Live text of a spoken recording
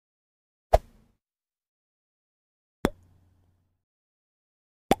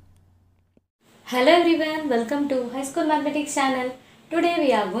Hello everyone, welcome to High School Mathematics channel. Today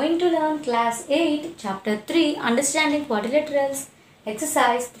we are going to learn class 8 chapter 3 Understanding Quadrilaterals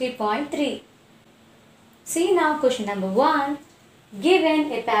exercise 3.3. See now question number 1.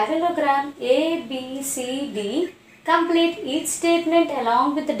 Given a parallelogram ABCD, complete each statement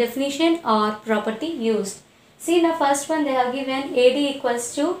along with the definition or property used. See now first one they have given AD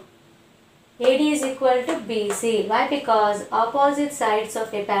is equal to BC. Why? Because opposite sides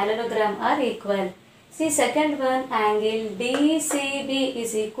of a parallelogram are equal. See second one, angle DCB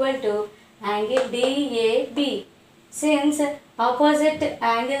is equal to angle DAB. Since opposite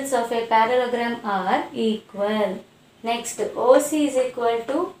angles of a parallelogram are equal. Next, OC is equal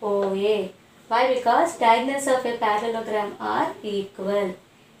to OA. Why? Because diagonals of a parallelogram are equal.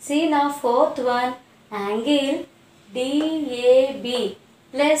 See now fourth one, angle DAB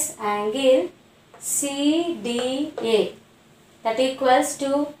plus angle CDA, that equals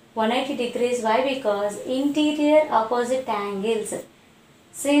to 180 degrees. Why? Because interior opposite angles.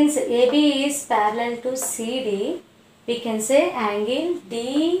 Since AB is parallel to CD, we can say angle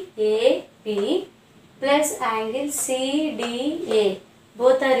DAB plus angle CDA.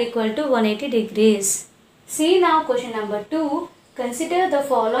 Both are equal to 180 degrees. See now question number 2. Consider the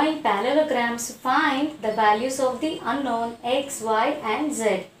following parallelograms. Find the values of the unknown x, y and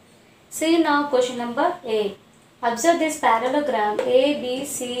z. See now question number A. Observe this parallelogram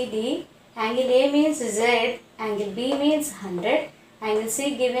ABCD. Angle A means Z, angle B means 100, angle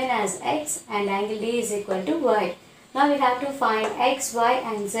C given as x and angle D is equal to y. Now we have to find x, y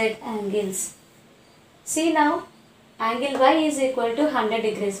and z angles. See now angle y is equal to 100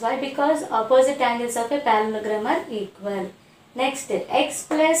 degrees. Why? Because opposite angles of a parallelogram are equal. Next, x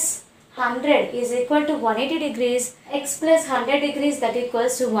plus 100 is equal to 180 degrees. X plus 100 degrees, that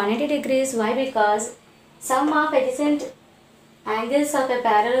equals to 180 degrees. Why? Because sum of adjacent angles of a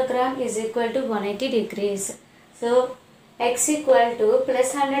parallelogram is equal to 180 degrees. So x equal to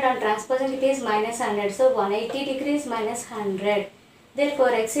plus 100 on transposing it is minus 100. So 180 degrees minus 100.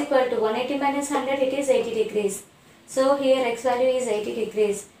 Therefore x equal to 180 minus 100, it is 80 degrees. So here x value is 80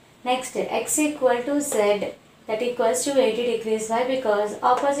 degrees. Next, x equal to z, that equals to 80 degrees. Why? Because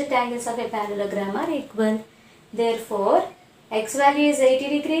opposite angles of a parallelogram are equal. Therefore, x value is 80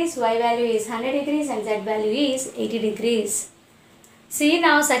 degrees, y value is 100 degrees and z value is 80 degrees. See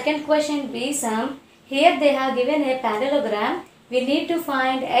now second question B sum. Here they have given a parallelogram. We need to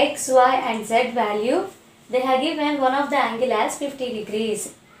find x, y and z value. They have given one of the angle as 50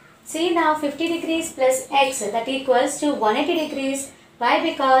 degrees. See now 50 degrees plus x, that equals to 180 degrees. Why?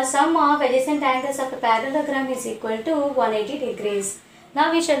 Because sum of adjacent angles of a parallelogram is equal to 180 degrees.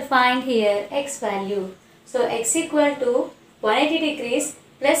 Now we shall find here x value. So x equal to 180 degrees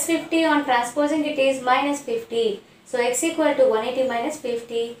plus 50 on transposing it is minus 50. So x equal to 180 minus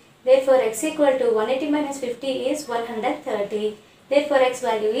 50. Therefore x equal to 180 minus 50 is 130. Therefore x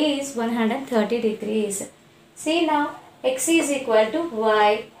value is 130 degrees. See now x is equal to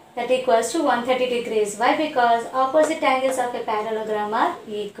y, that equals to 130 degrees. Why? Because opposite angles of a parallelogram are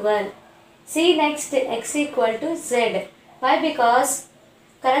equal. See next, x equal to z. Why? Because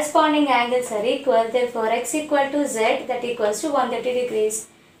corresponding angles are equal. Therefore x equal to z, that equals to 130 degrees.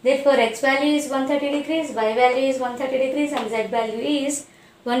 Therefore x value is 130 degrees, y value is 130 degrees and z value is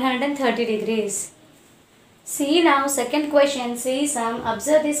 130 degrees. See now second question C sum.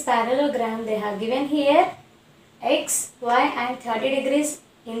 Observe this parallelogram. They have given here x, y and 30 degrees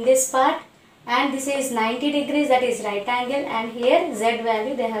in this part, and this is 90 degrees, that is right angle, and here z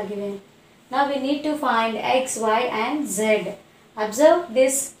value they have given. Now we need to find x, y and z. Observe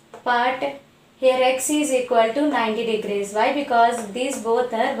this part. Here x is equal to 90 degrees. Why? Because these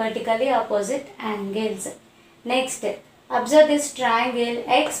both are vertically opposite angles. Next, observe this triangle.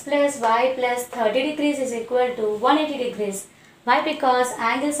 X plus y plus 30 degrees is equal to 180 degrees. Why? Because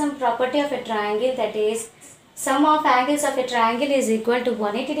angle sum property of a triangle, that is sum of angles of a triangle, is equal to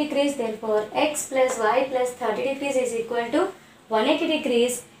 180 degrees. Therefore x plus y plus 30 degrees is equal to 180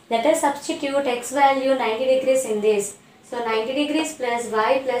 degrees. Let us substitute x value 90 degrees in this. So 90 degrees plus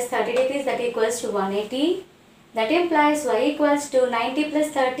y plus 30 degrees, that equals to 180. That implies y equals to 90 plus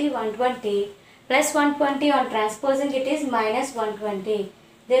 30, 120. Plus 120 on transposing it is minus 120.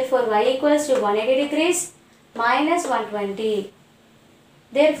 Therefore y equals to 180 degrees minus 120.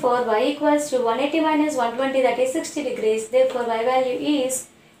 Therefore y equals to 180 minus 120, that is 60 degrees. Therefore y value is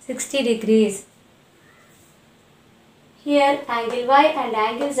 60 degrees. Here angle y and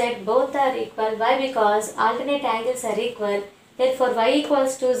angle z both are equal. Why? Because alternate angles are equal. Therefore y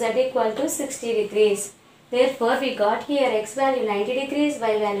equals to z equal to 60 degrees. Therefore we got here x value 90 degrees,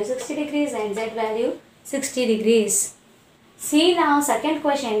 y value 60 degrees and z value 60 degrees. See now second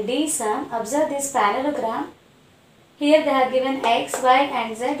question D sum. Observe this parallelogram. Here they have given x, y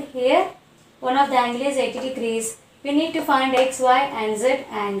and z. Here one of the angle is 80 degrees. We need to find x, y and z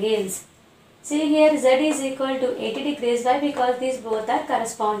angles. See here z is equal to 80 degrees. Why? Because these both are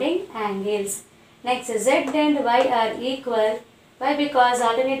corresponding angles. Next z and y are equal. Why? Because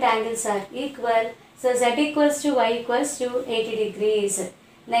alternate angles are equal. So z equals to y equals to 80 degrees.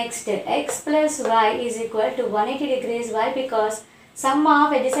 Next x plus y is equal to 180 degrees. Why? Because sum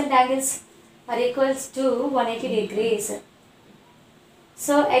of adjacent angles are equals to 180 degrees.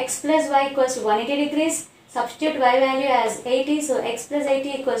 So x plus y equals to 180 degrees. Substitute y value as 80. So x plus 80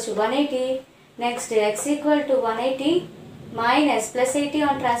 equals to 180. Next x equal to 180 minus plus 80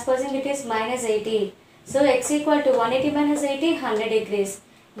 on transposing it is minus 80. So x equal to 180 minus 80 100 degrees.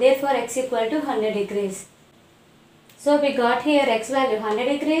 Therefore x equal to 100 degrees. So we got here x value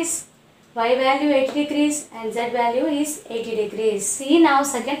 100 degrees, y value 80 degrees and z value is 80 degrees. See now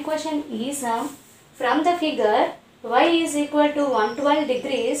second question is from the figure y is equal to 112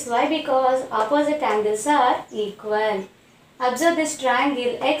 degrees. Why? Because opposite angles are equal. Observe this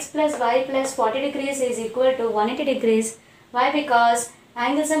triangle x plus y plus 40 degrees is equal to 180 degrees. Why? Because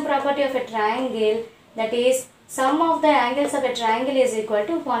angle sum property of a triangle, that is sum of the angles of a triangle, is equal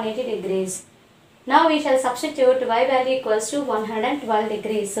to 180 degrees. Now we shall substitute y value equals to 112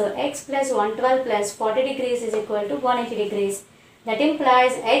 degrees. So x plus 112 plus 40 degrees is equal to 180 degrees. That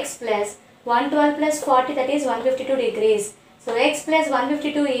implies x plus 112 plus 40, that is 152 degrees. So x plus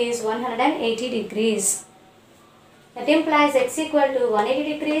 152 is 180 degrees. That implies x equal to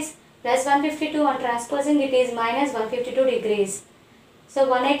 180 degrees plus 152 on transposing it is minus 152 degrees. So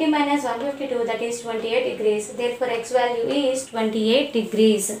 180 minus 152, that is 28 degrees. Therefore x value is 28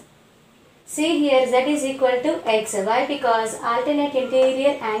 degrees. See here z is equal to x. Why? Because alternate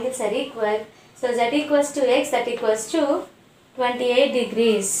interior angles are equal. So z equals to x, that equals to 28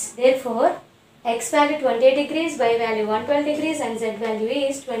 degrees. Therefore x value 28 degrees, y value 112 degrees and z value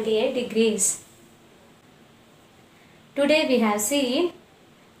is 28 degrees. Today we have seen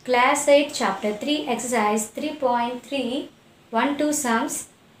Class 8 Chapter 3 Exercise 3.3 1-2 sums.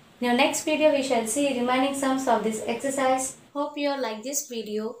 Now next video we shall see remaining sums of this exercise. Hope you all like this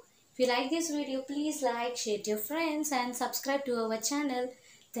video. If you like this video, please like, share to your friends and subscribe to our channel.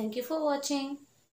 Thank you for watching.